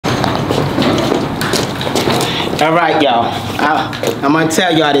All right, y'all. I'm gonna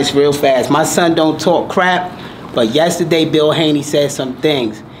tell y'all this real fast. My son don't talk crap, but yesterday Bill Haney said some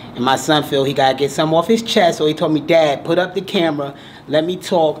things, and my son feel he gotta get something off his chest. So he told me, Dad, put up the camera, let me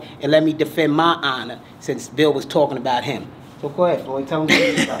talk, and let me defend my honor, since Bill was talking about him. So go ahead, boy. Tell him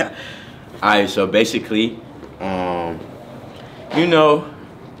what you got. All right. So basically, you know,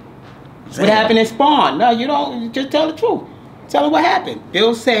 what happened in Spawn? No, you don't. Just tell the truth. Tell him what happened.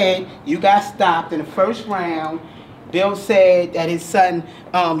 Bill said you got stopped in the first round. Bill said that his son,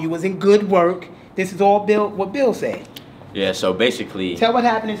 you was in good work. This is all what Bill said. Yeah, so basically... Tell what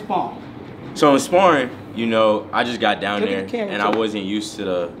happened in Sparring. So in Sparring, you know, I just got down there and I wasn't used to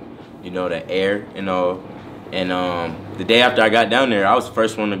the, you know, the air, you know. And the day after I got down there, I was the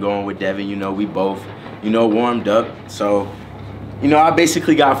first one to go in with Devin. You know, we both, you know, warmed up. So, you know, I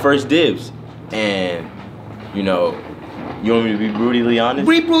basically got first dibs. And, you know... You want me to be brutally honest?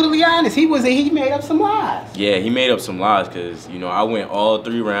 Be brutally honest. He made up some lies. Yeah, he made up some lies because, you know, I went all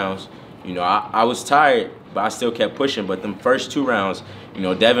 3 rounds. You know, I was tired, but I still kept pushing. But them first 2 rounds, you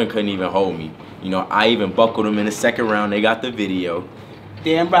know, Devin couldn't even hold me. You know, I even buckled him in the second round. They got the video.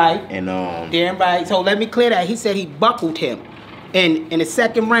 Damn right. And damn right. So let me clear that. He said he buckled him in the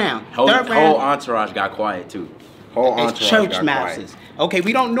second round. Whole entourage got quiet too. Whole entourage church mouses. Okay,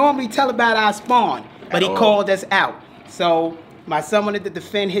 we don't normally tell about our spawn, but he called us out. So my son wanted to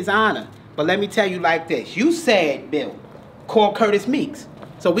defend his honor. But let me tell you like this. You said, Bill, call Curtis Meeks.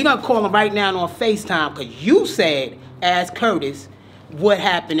 So we're going to call him right now on FaceTime because you said, ask Curtis what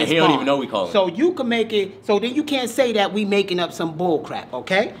happened in Spawn. He don't even know we call him. So you can make it, so then you can't say that we making up some bull crap,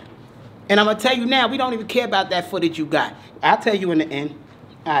 okay? And I'm going to tell you now, we don't even care about that footage you got. I'll tell you in the end.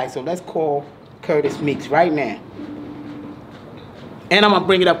 All right, so let's call Curtis Meeks right now. And I'm going to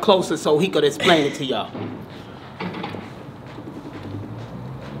bring it up closer so he could explain it to y'all.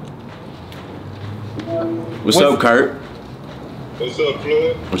 What's up, Kurt? What's up,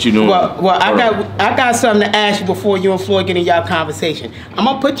 Floyd? What you doing? Well, I got something to ask you before you and Floyd get in y'all conversation. I'm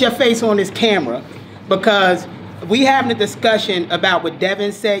gonna put your face on this camera because we having a discussion about what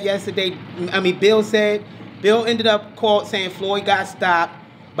Devin said yesterday. I mean, Bill said. Bill ended up saying Floyd got stopped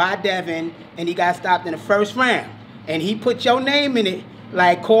by Devin, and he got stopped in the first round. And he put your name in it,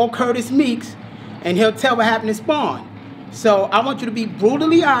 like call Curtis Meeks, and he'll tell what happened in Spawn. So I want you to be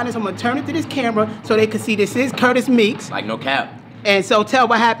brutally honest. I'm gonna turn it to this camera so they can see this is Curtis Meeks. Like no cap. And so tell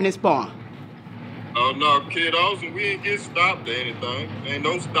what happened in Spawn. Oh no, Kid Austin, we ain't get stopped or anything. Ain't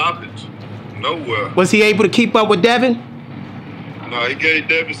no stoppage. Nowhere. Was he able to keep up with Devin? No, he gave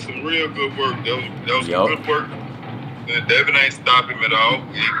Devin some real good work. That was some good work. And Devin ain't stopped him at all.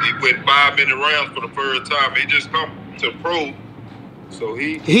 He went 5-minute rounds for the first time. He just come to pro. So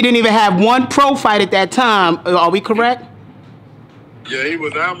he didn't even have one pro fight at that time. Are we correct? Yeah, he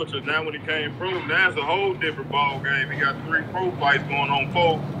was amateur. Now when he came pro, now it's a whole different ball game. He got 3 pro fights going on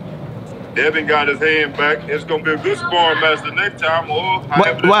 4. Devin got his hand back. It's gonna be a good sparring match the next time.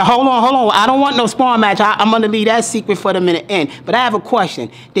 Well, hold on. I don't want no sparring match. I'm gonna leave that secret for the minute end. But I have a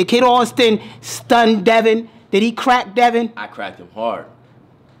question. Did Kid Austin stun Devin? Did he crack Devin? I cracked him hard.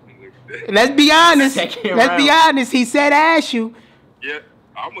 Let's be honest. Let's be honest. He said ask you. Yeah,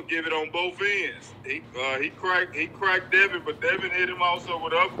 I'm gonna give it on both ends. He cracked Devin, but Devin hit him also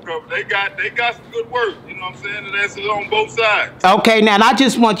with uppercut. They got some good work. You know what I'm saying? And that's on both sides. Okay, now I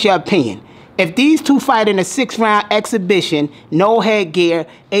just want your opinion. If these two fight in a 6-round exhibition, no headgear,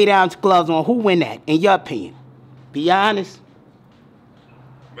 8-ounce gloves on, who win that? In your opinion? Be honest.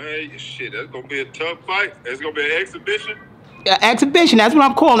 Man, shit, that's gonna be a tough fight. It's gonna be an exhibition. Exhibition. That's what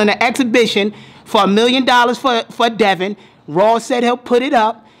I'm calling an exhibition for $1 million for Devin. Raw said he'll put it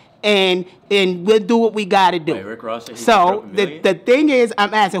up, and we'll do what we got to do. Wait, Rick Ross said so the thing is,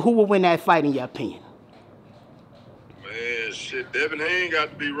 I'm asking who will win that fight in your opinion? Man, shit, Devin hand got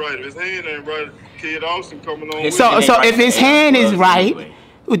to be right. If his hand ain't right, Kid Austin coming on. So if his hand is right,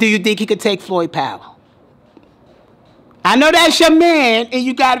 do you think he could take Floyd Powell? I know that's your man, and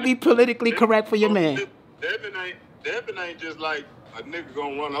you got to be politically correct for your man. Devin ain't just like a nigga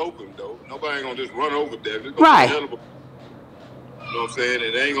gonna run over him though. Nobody ain't gonna just run over Devin. Right. You know what I'm saying?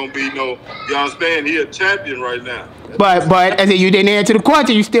 It ain't gonna be no. You understand? He a champion right now. But as you didn't answer the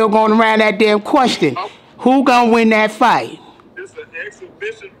question, you still going around that damn question. Who gonna win that fight? It's an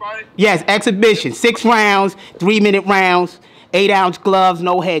exhibition fight. Yes, exhibition. 6 rounds, 3-minute rounds, 8-ounce gloves,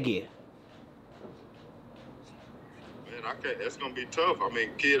 no headgear. That's gonna be tough. I mean,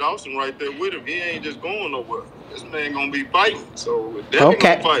 Kid Austin right there with him. He ain't just going nowhere. This man gonna be fighting. So definitely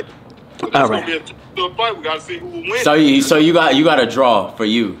gonna fight. So that's gonna be a tough fight. We gotta see who will win. So you got a draw for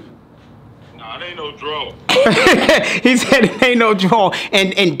you. Nah, it ain't no draw. He said it ain't no draw,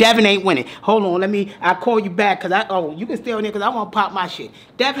 and Devin ain't winning. Hold on, I'll call you back, because you can stay on there, because I want to pop my shit.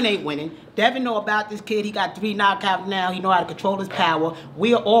 Devin ain't winning. Devin know about this kid. He got 3 knockouts now. He know how to control his power.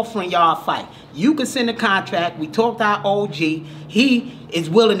 We are offering y'all a fight. You can send a contract. We talked to our OG. He is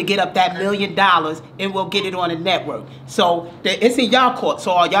willing to get up that $1 million, and we'll get it on the network. So it's in y'all court.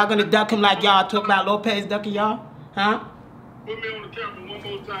 So are y'all going to duck him like y'all talk about Lopez ducking y'all? Huh? Put me on the camera one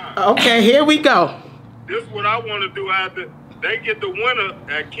more time. Okay, here we go. This is what I want to do after they get the winner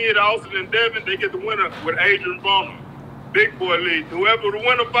at Kid Austin and Devin. They get the winner with Adrian Bonner. Big boy league. Whoever the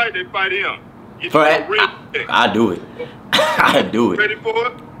winner fight, they fight him. I do it. I do it. Ready for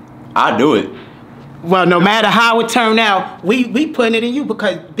it? I do it. Well, no matter how it turned out, we putting it in you,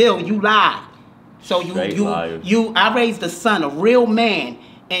 because Bill, you lied. So I raised a son, a real man,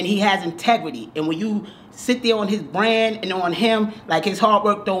 and he has integrity. And when you sit there on his brand and on him, like his hard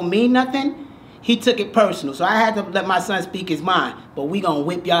work don't mean nothing, he took it personal. So I had to let my son speak his mind. But we gonna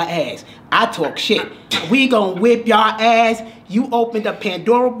whip y'all ass. I talk shit. We gonna whip y'all ass. You opened a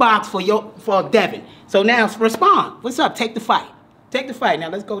Pandora box for Devin. So now respond. What's up? Take the fight. Take the fight. Now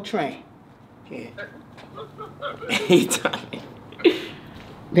let's go train. Yeah.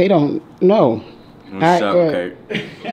 They don't know. What's up, Kurt?